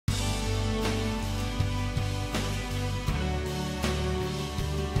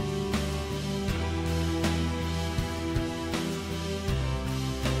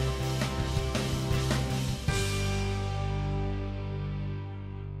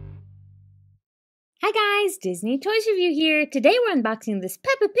Hi guys, Disney Toys Review here. Today we're unboxing this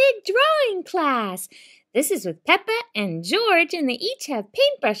Peppa Pig Drawing Class. This is with Peppa and George, and they each have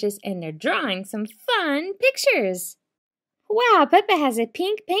paintbrushes and they're drawing some fun pictures. Wow, Peppa has a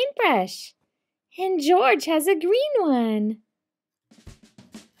pink paintbrush and George has a green one.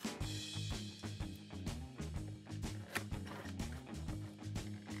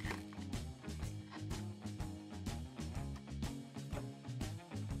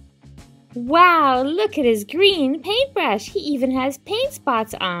 Wow, look at his green paintbrush. He even has paint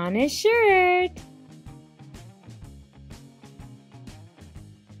spots on his shirt.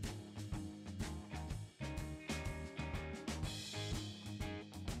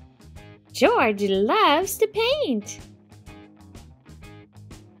 George loves to paint.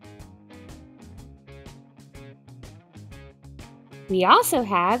 We also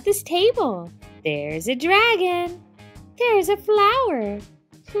have this table. There's a dragon. There's a flower.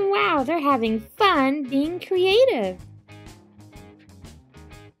 Wow, they're having fun being creative.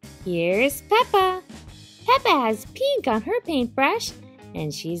 Here's Peppa. Peppa has pink on her paintbrush,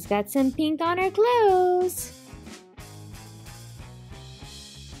 and she's got some pink on her clothes.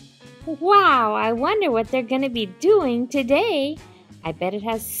 Wow, I wonder what they're going to be doing today. I bet it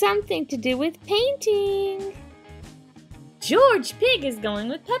has something to do with painting. George Pig is going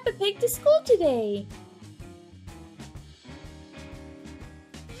with Peppa Pig to school today.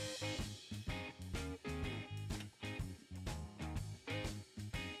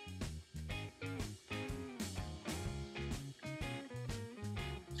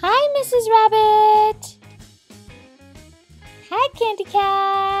 Hi, Mrs. Rabbit. Hi, Candy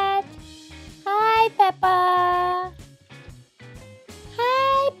Cat. Hi, Peppa.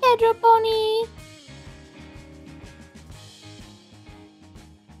 Hi, Pedro Pony.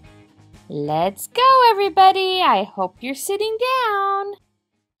 Let's go, everybody. I hope you're sitting down.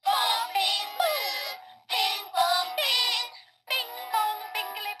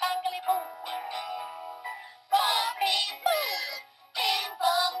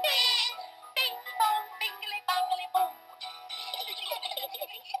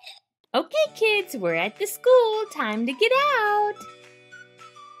 Okay, kids, we're at the school. Time to get out.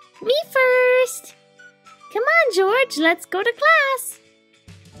 Me first. Come on, George, let's go to class.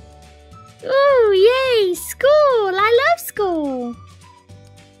 Ooh, yay, school. I love school.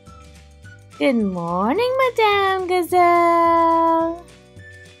 Good morning, Madame Gazelle.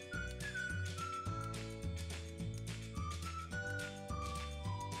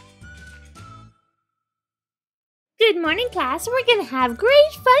 Good morning, class. We're going to have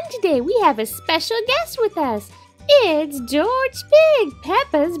great fun today. We have a special guest with us. It's George Pig,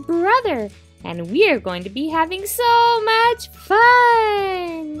 Peppa's brother. And we are going to be having so much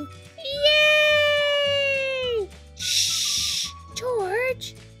fun. Yay! Shh,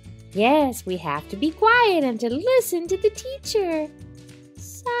 George. Yes, we have to be quiet and to listen to the teacher.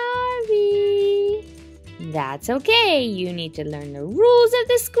 Sorry. That's okay. You need to learn the rules of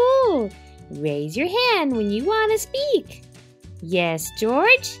the school. Raise your hand when you want to speak. Yes,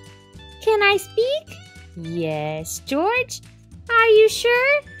 George? Can I speak? Yes, George? Are you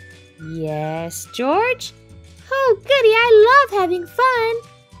sure? Yes, George? Oh, goody, I love having fun.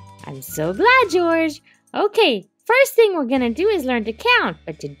 I'm so glad, George. Okay, first thing we're going to do is learn to count.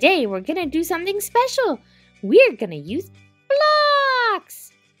 But today we're going to do something special. We're going to use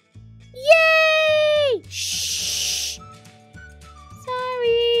blocks. Yay! Shh.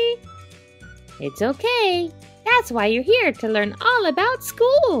 Sorry. It's okay. That's why you're here, to learn all about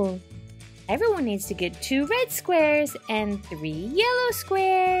school. Everyone needs to get 2 red squares and 3 yellow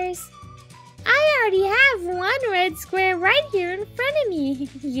squares. I already have 1 red square right here in front of me.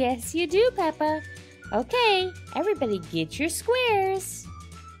 Yes, you do, Peppa. Okay, everybody get your squares.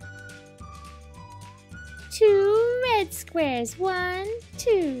 2 red squares, 1,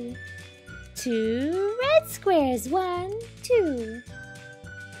 2. 2 red squares, 1, 2.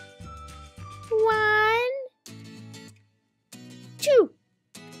 1, 2.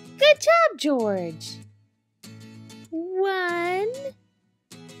 Good job, George. 1,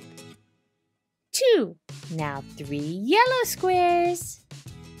 2. Now 3 yellow squares.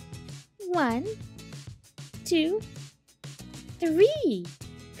 1, 2, 3.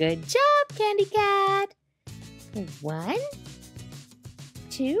 Good job, Candy Cat. 1,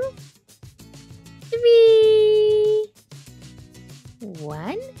 2, 3.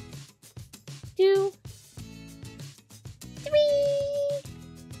 1, 2, 3.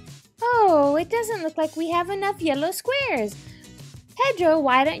 Oh, it doesn't look like we have enough yellow squares. Pedro,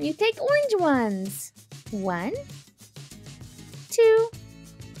 why don't you take orange ones? 1, 2,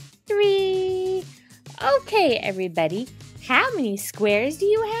 3. Okay, everybody. How many squares do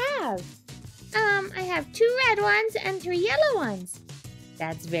you have? I have 2 red ones and 3 yellow ones.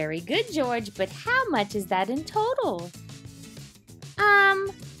 That's very good, George, but how much is that in total?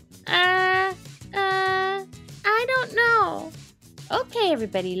 I don't know. Okay,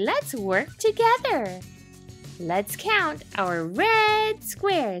 everybody, let's work together. Let's count our red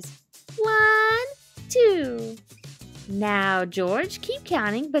squares. 1, 2. Now, George, keep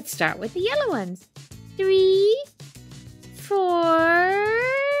counting, but start with the yellow ones. 3, 4,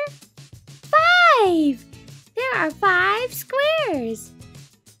 5. There are 5 squares.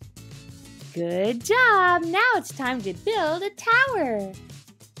 Good job. Now it's time to build a tower.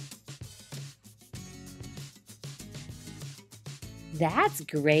 That's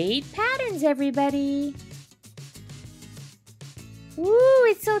great patterns, everybody. Ooh,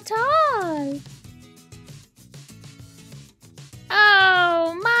 it's so tall.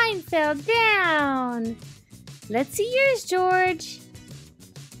 Oh, mine fell down. Let's see yours, George.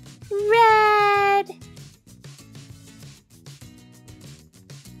 Red.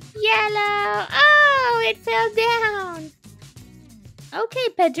 Yellow. Oh, it fell down. Okay,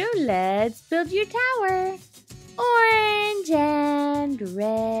 Pedro, let's build your tower. Orange and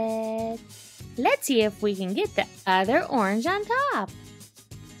red. Let's see if we can get the other orange on top.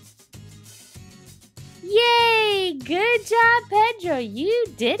 Yay! Good job, Pedro. You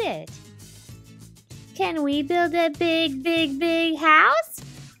did it. Can we build a big house?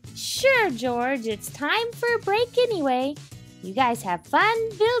 Sure, George. It's time for a break anyway. You guys have fun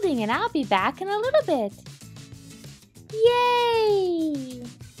building and I'll be back in a little bit. Yay!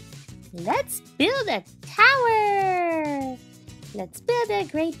 Let's build a tower. Let's build a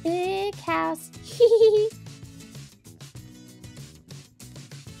great big house.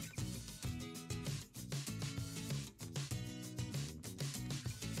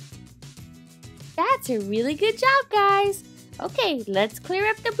 That's a really good job, guys. Okay, let's clear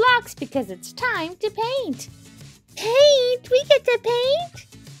up the blocks because it's time to paint. Paint? We get to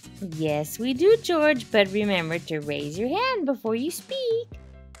paint? Yes, we do, George, but remember to raise your hand before you speak.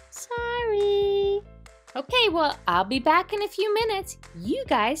 Sorry. Okay, well, I'll be back in a few minutes. You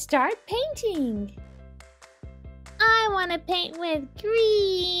guys start painting. I want to paint with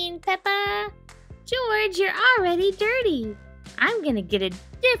green, Peppa. George, you're already dirty. I'm going to get a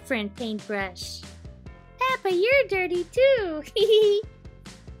different paintbrush. Peppa, you're dirty too.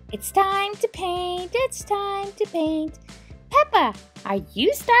 It's time to paint. It's time to paint. Peppa, are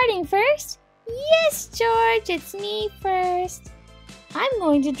you starting first? Yes, George, it's me first. I'm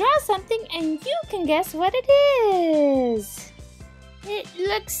going to draw something and you can guess what it is. It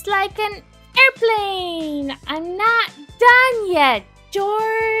looks like an airplane. I'm not done yet,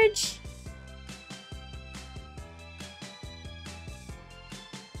 George.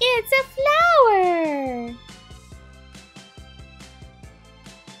 It's a flower.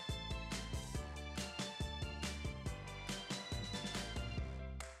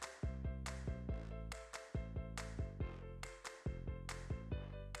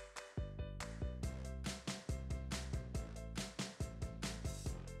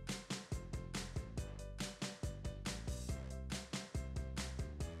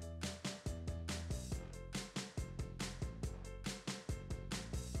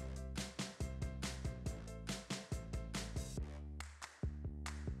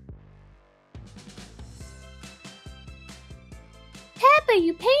 Peppa,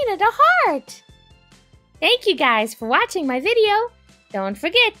 you painted a heart! Thank you guys for watching my video. Don't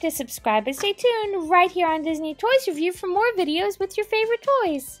forget to subscribe and stay tuned right here on Disney Toys Review for more videos with your favorite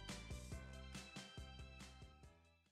toys.